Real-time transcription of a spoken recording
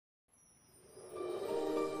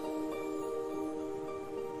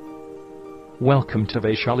Welcome to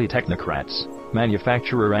Vaishali Technocrats,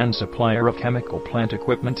 manufacturer and supplier of chemical plant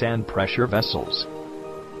equipment and pressure vessels.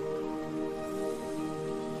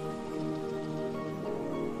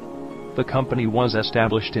 The company was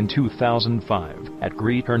established in 2005 at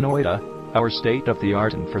Greater Noida. Our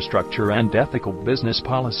state-of-the-art infrastructure and ethical business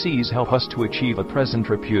policies help us to achieve a present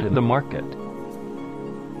repute in the market.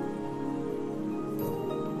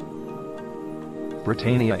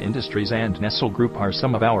 Britannia Industries and Nestle Group are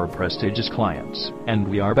some of our prestigious clients, and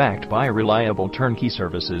we are backed by reliable turnkey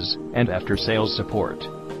services and after-sales support.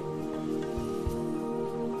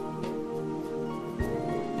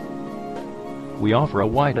 We offer a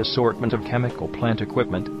wide assortment of chemical plant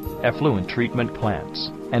equipment, effluent treatment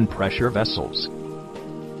plants, and pressure vessels.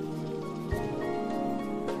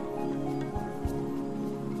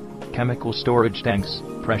 Chemical storage tanks,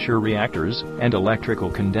 pressure reactors, and electrical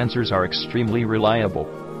condensers are extremely reliable.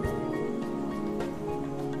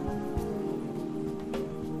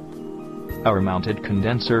 Our mounted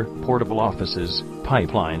condenser, portable offices,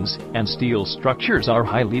 pipelines, and steel structures are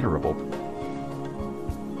highly durable.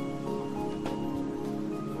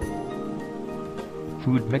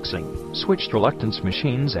 Food mixing, switched reluctance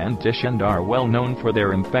machines and dish end are well known for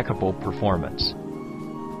their impeccable performance.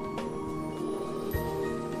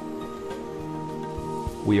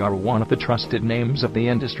 We are one of the trusted names of the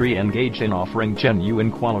industry engaged in offering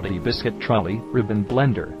genuine quality biscuit trolley, ribbon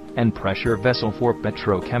blender, and pressure vessel for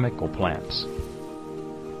petrochemical plants.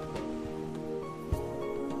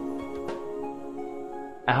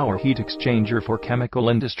 Our heat exchanger for chemical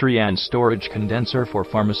industry and storage condenser for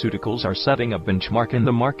pharmaceuticals are setting a benchmark in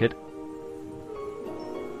the market.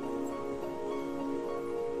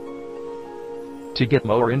 To get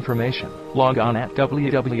more information, log on at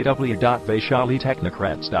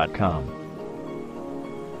www.vaishalitechnocrats.com.